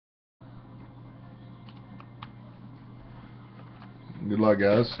Good luck,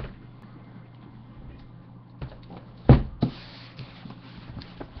 guys.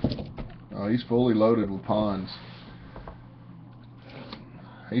 Oh, he's fully loaded with pawns.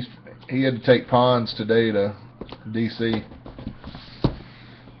 He had to take pawns today to DC.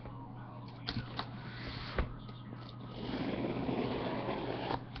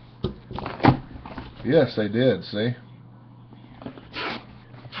 Yes, they did. See.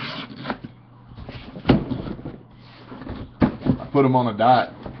 I put them on a diet.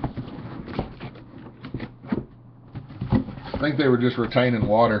 I think they were just retaining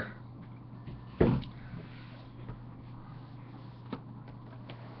water.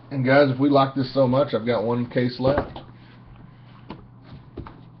 And guys, if we like this so much, I've got one case left.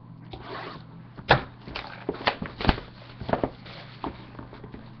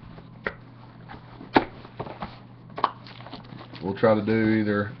 We'll try to do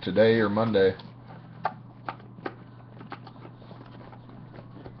either today or Monday.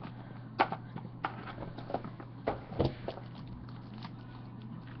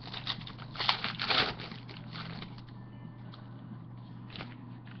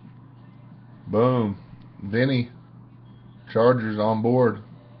 Boom. Vinny. Chargers on board.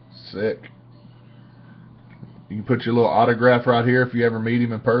 Sick. You can put your little autograph right here if you ever meet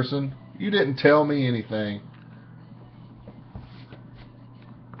him in person. You didn't tell me anything.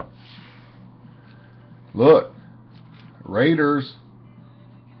 Look. Raiders.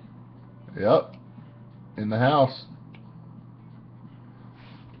 Yep. In the house.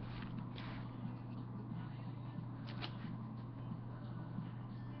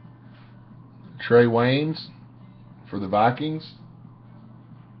 Trey Waynes for the Vikings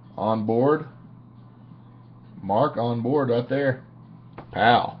on board. Mark on board right there.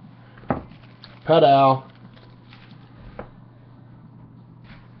 Pow. Pow.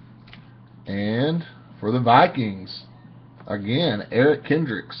 And for the Vikings, again, Eric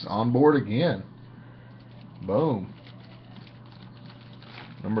Kendricks on board again. Boom.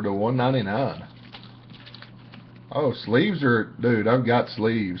 Number to 199. Oh, sleeves are, dude, I've got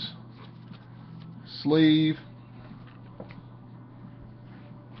sleeves. Sleeve.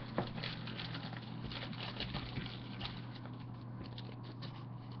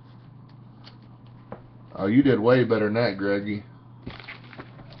 Oh, you did way better than that, Greggy.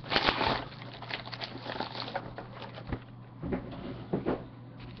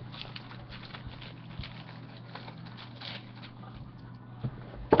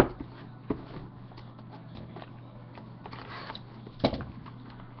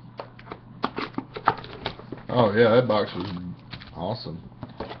 Oh yeah, that box was awesome.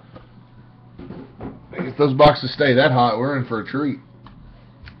 If those boxes stay that hot, we're in for a treat.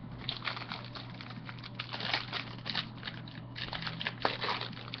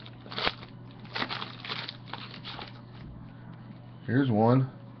 Here's one.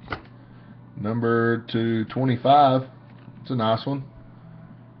 Number 225. It's a nice one.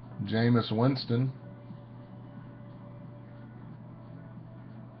 Jameis Winston.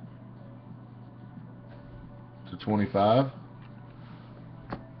 To 25.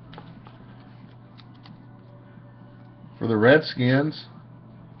 For the Redskins.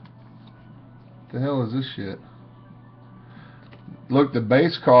 What the hell is this shit? Look, the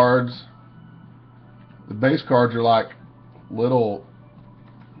base cards. The base cards are like little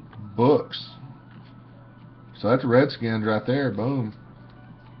books. So that's Redskins right there. Boom.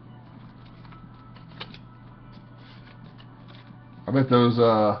 I bet those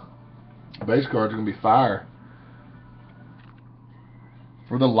base cards are going to be fire.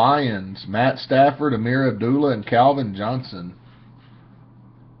 For the Lions, Matt Stafford, Amir Abdullah, and Calvin Johnson.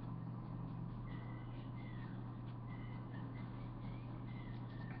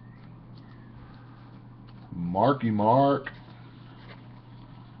 Marky Mark.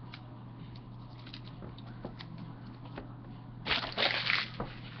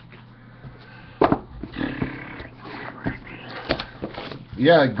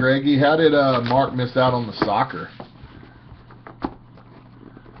 Yeah, Greggy, how did Mark miss out on the soccer?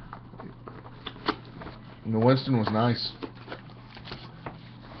 And the Winston was nice.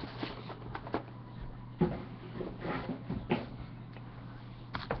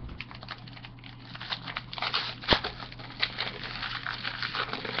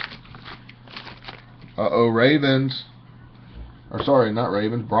 Uh-oh, Ravens. Or sorry, not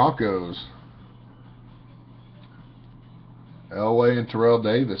Ravens, Broncos. Elway and Terrell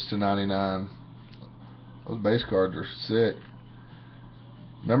Davis to 99. Those base cards are sick.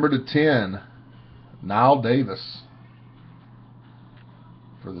 Number to 10, Nile Davis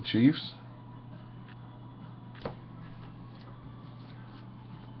for the Chiefs.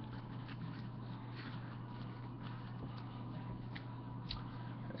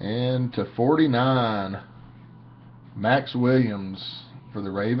 And to 49, Max Williams for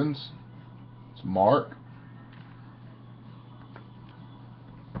the Ravens. It's Mark.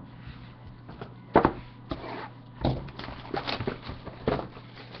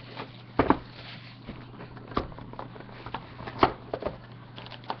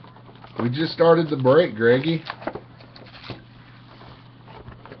 We just started the break, Greggy.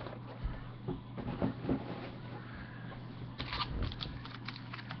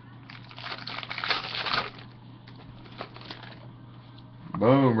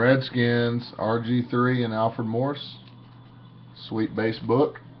 Boom, Redskins, RG3 and Alfred Morris. Sweet base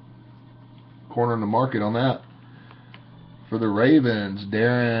book. Corner in the market on that. For the Ravens,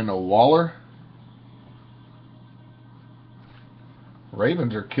 Darren Waller.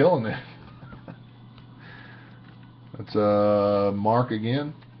 Ravens are killing it. That's Mark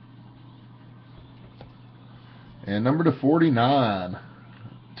again. And number to 49,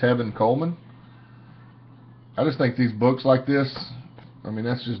 Tevin Coleman. I just think these books like this, I mean,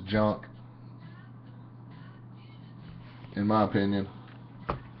 that's just junk, in my opinion.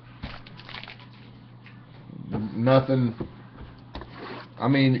 Nothing. I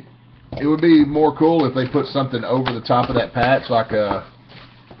mean, it would be more cool if they put something over the top of that patch, like a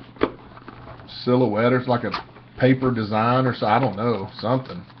silhouette or like a paper design or so. I don't know,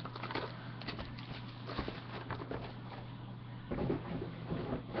 something.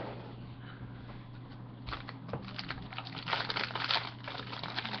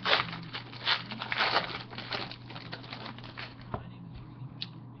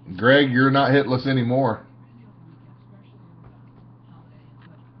 Greg, you're not hitless anymore.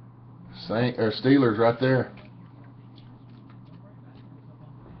 Steelers right there.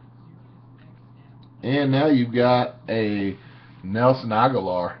 And now you've got a Nelson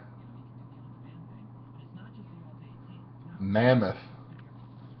Aguilar. Mammoth.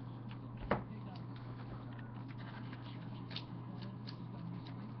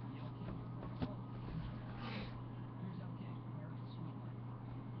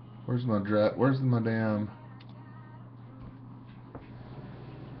 Where's my draft? Where's my damn...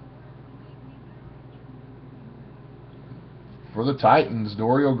 For the Titans,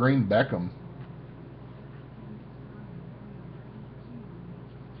 Dorial Green Beckham.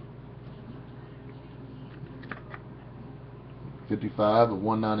 $55 of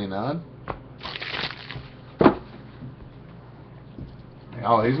 $199.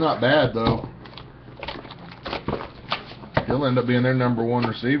 Oh, he's not bad though. He'll end up being their number one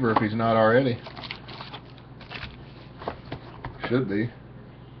receiver if he's not already. Should be.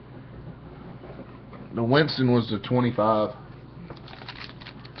 The Winston was the 25.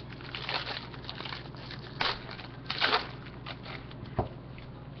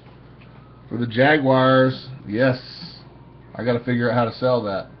 For the Jaguars, yes. I got to figure out how to sell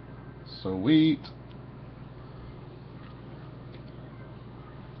that. Sweet.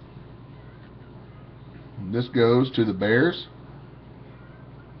 This goes to the Bears.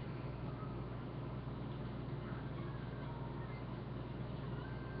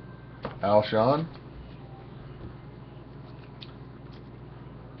 Alshon.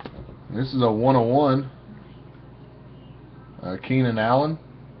 This is a 101. Keenan Allen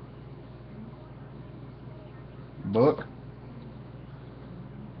book.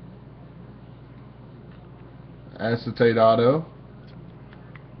 Acetate auto.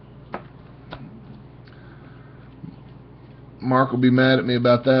 Mark will be mad at me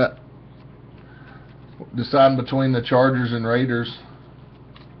about that. Deciding between the Chargers and Raiders.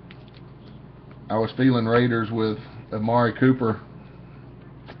 I was feeling Raiders with Amari Cooper.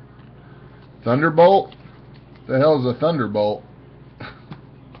 Thunderbolt? The hell is a Thunderbolt?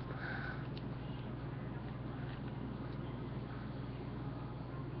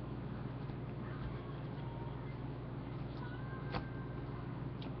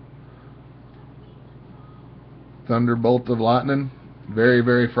 Thunderbolt of lightning. Very,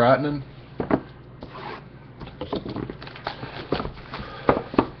 very frightening.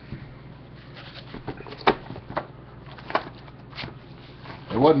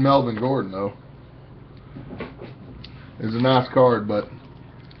 It wasn't Melvin Gordon though. It was a nice card, but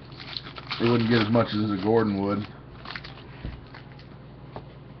it wouldn't get as much as a Gordon would.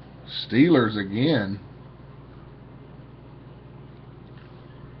 Steelers again.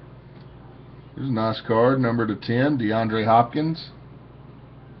 Here's a nice card, number to 10, DeAndre Hopkins.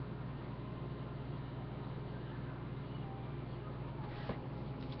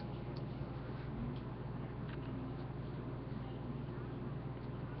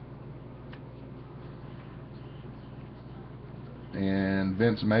 And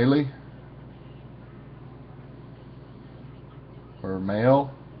Vince Maley. Or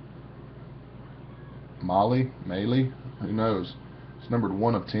Mail. Maley, who knows? It's numbered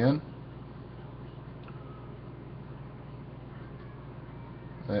 1/10.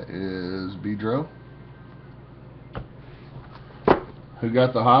 That is Bedro. Who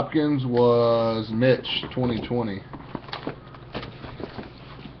got the Hopkins was Mitch, 2020.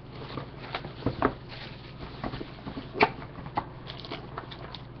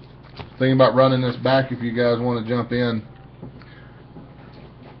 Thinking about running this back if you guys want to jump in.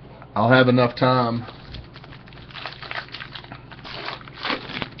 I'll have enough time.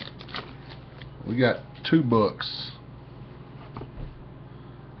 We got 2 books.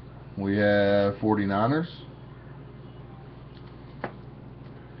 We have 49ers.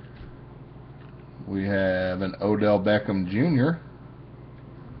 We have an Odell Beckham Jr.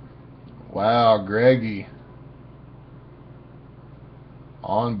 Wow, Greggy.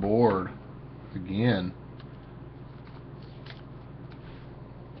 On board again.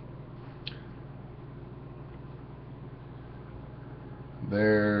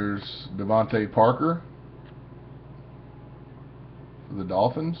 There's Devontae Parker for the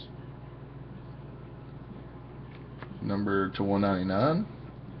Dolphins, number /199.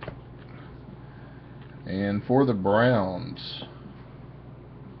 And for the Browns,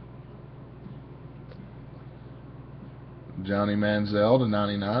 Johnny Manziel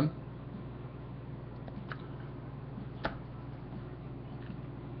 /99.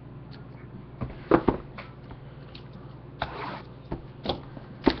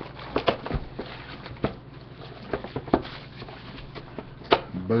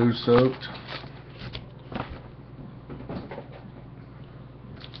 Boo soaked.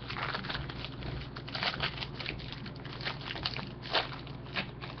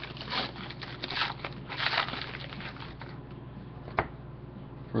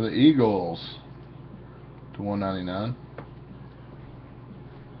 For the Eagles, /199.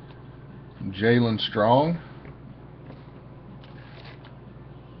 Jalen Strong.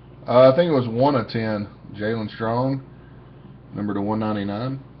 I think it was 1/10. Jalen Strong, number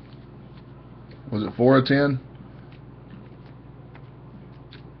 /199. Was it 4/10?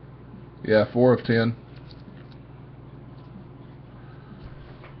 Yeah, 4/10.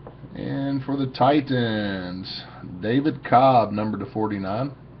 And for the Titans, David Cobb, number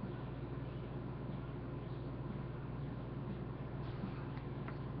 /49.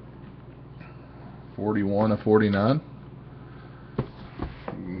 /49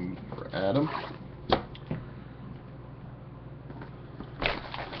 for Adam.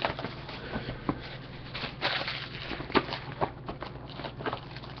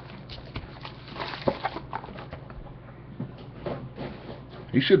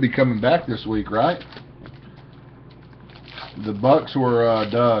 He should be coming back this week, right? The Bucks were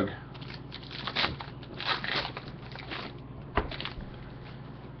Doug.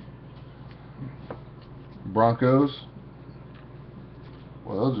 Broncos.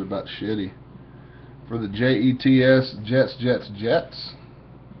 Well, those are about shitty. For the Jets, Jets.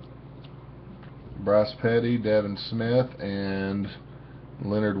 Bryce Petty, Devin Smith, and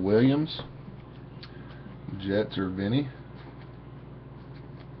Leonard Williams. Jets are Vinny.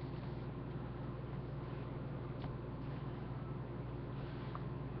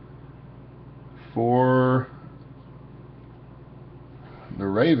 For the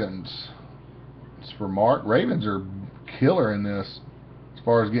Ravens, it's for Mark. Ravens are killer in this as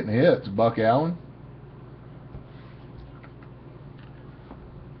far as getting hits. Buck Allen.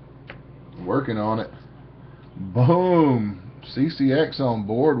 Working on it. Boom. CCX on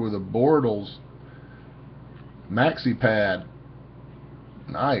board with a Bortles maxi pad.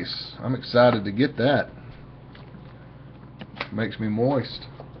 Nice. I'm excited to get that. Makes me moist.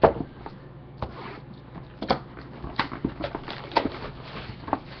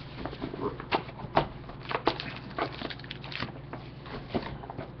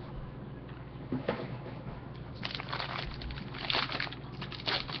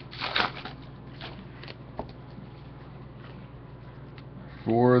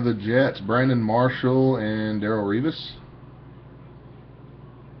 For the Jets, Brandon Marshall and Darrelle Revis.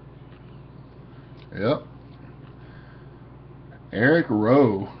 Yep. Eric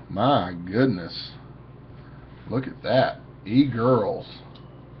Rowe. My goodness. Look at that. E-Girls.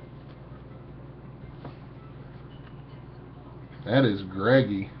 That is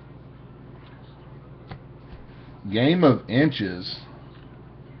Greggy. Game of Inches.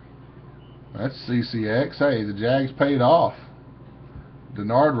 That's CCX. Hey, the Jags paid off.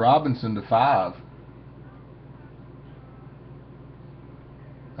 Denard Robinson /5.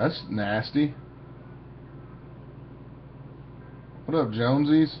 That's nasty. What up,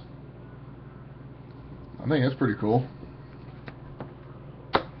 Jonesies? I think that's pretty cool.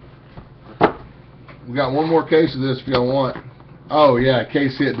 We got one more case of this if y'all want. Oh yeah,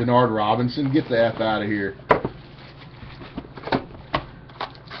 case hit Denard Robinson. Get the F out of here.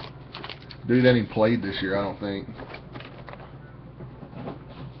 Dude ain't played this year, I don't think.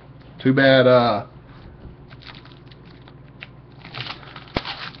 Too bad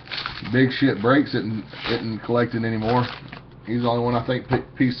Big Shit Breaks isn't collecting anymore. He's the only one I think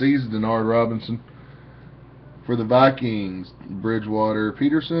PC's Denard Robinson. For the Vikings, Bridgewater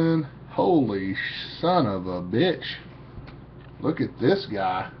Peterson. Holy son of a bitch. Look at this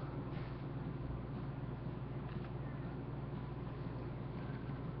guy.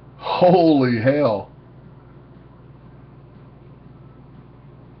 Holy hell.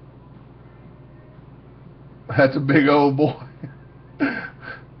 That's a big old boy.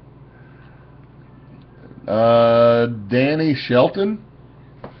 Danny Shelton.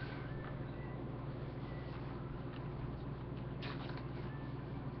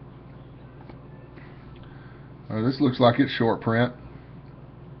 Oh, this looks like it's short print.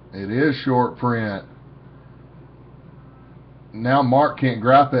 It is short print. Now Mark can't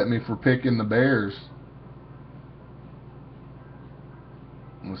gripe at me for picking the Bears.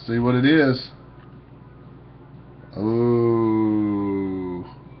 Let's see what it is. Ooh.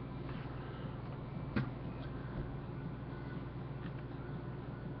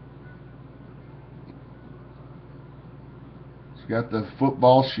 It's got the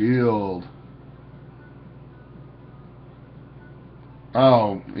football shield.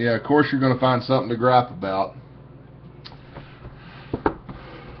 Oh, yeah, of course you're going to find something to gripe about.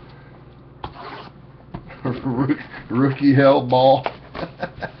 Rookie held ball.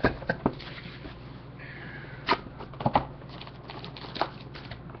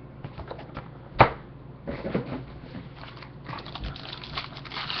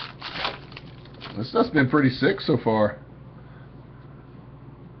 This stuff's been pretty sick so far.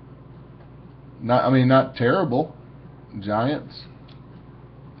 Not terrible. Giants.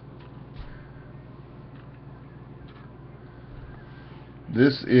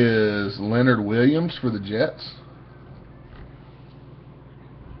 This is Leonard Williams for the Jets.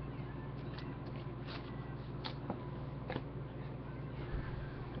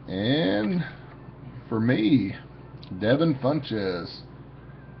 And for me, Devin Funchess.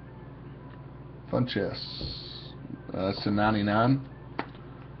 That's to 99.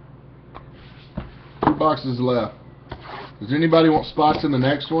 2 boxes left. Does anybody want spots in the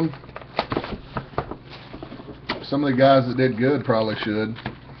next one? Some of the guys that did good probably should.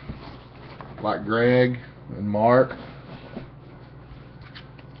 Like Greg and Mark.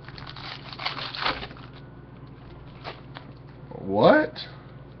 What?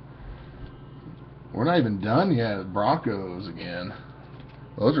 We're not even done yet. Broncos again.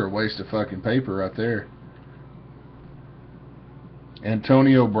 Those are a waste of fucking paper right there.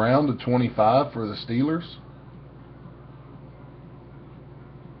 Antonio Brown to 25 for the Steelers.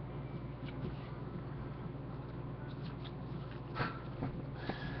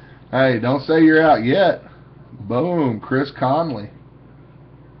 Hey, don't say you're out yet. Boom, Chris Conley.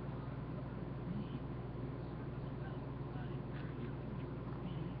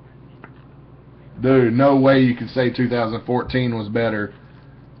 Dude, no way you can say 2014 was better.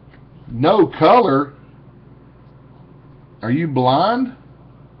 No color? Are you blind?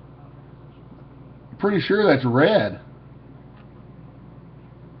 I'm pretty sure that's red.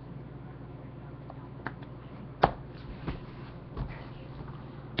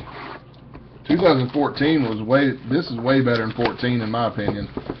 This is way better than 14 in my opinion.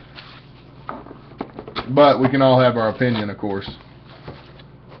 But we can all have our opinion, of course.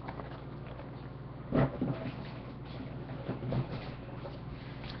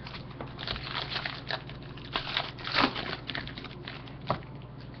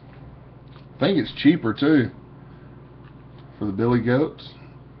 I think it's cheaper too for the Billy Goats.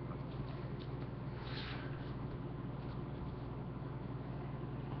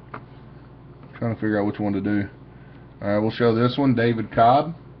 Trying to figure out which one to do. Alright, we'll show this one, David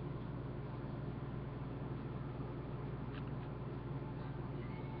Cobb.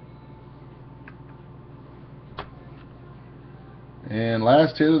 And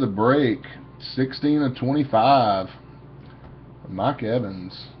last hit of the break, 16 of 25. Mike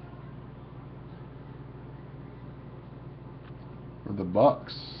Evans for the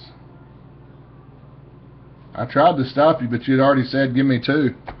Bucks. I tried to stop you, but you'd already said give me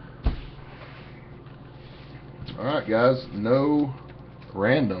 2. Alright guys, no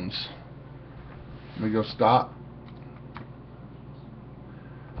randoms. Let me go stop.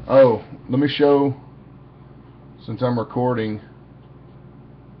 Oh, let me show, since I'm recording,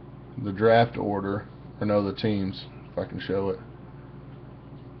 the draft order, or no, the teams, if I can show it.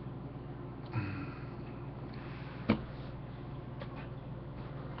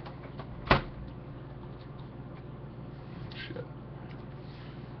 shit.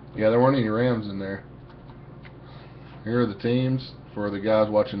 Yeah, there weren't any Rams in there. Here are the teams for the guys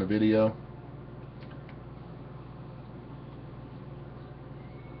watching the video.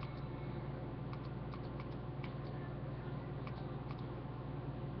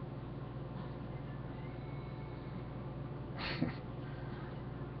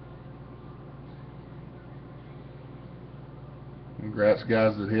 Congrats,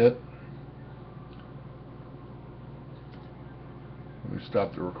 guys that hit. Let me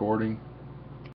stop the recording.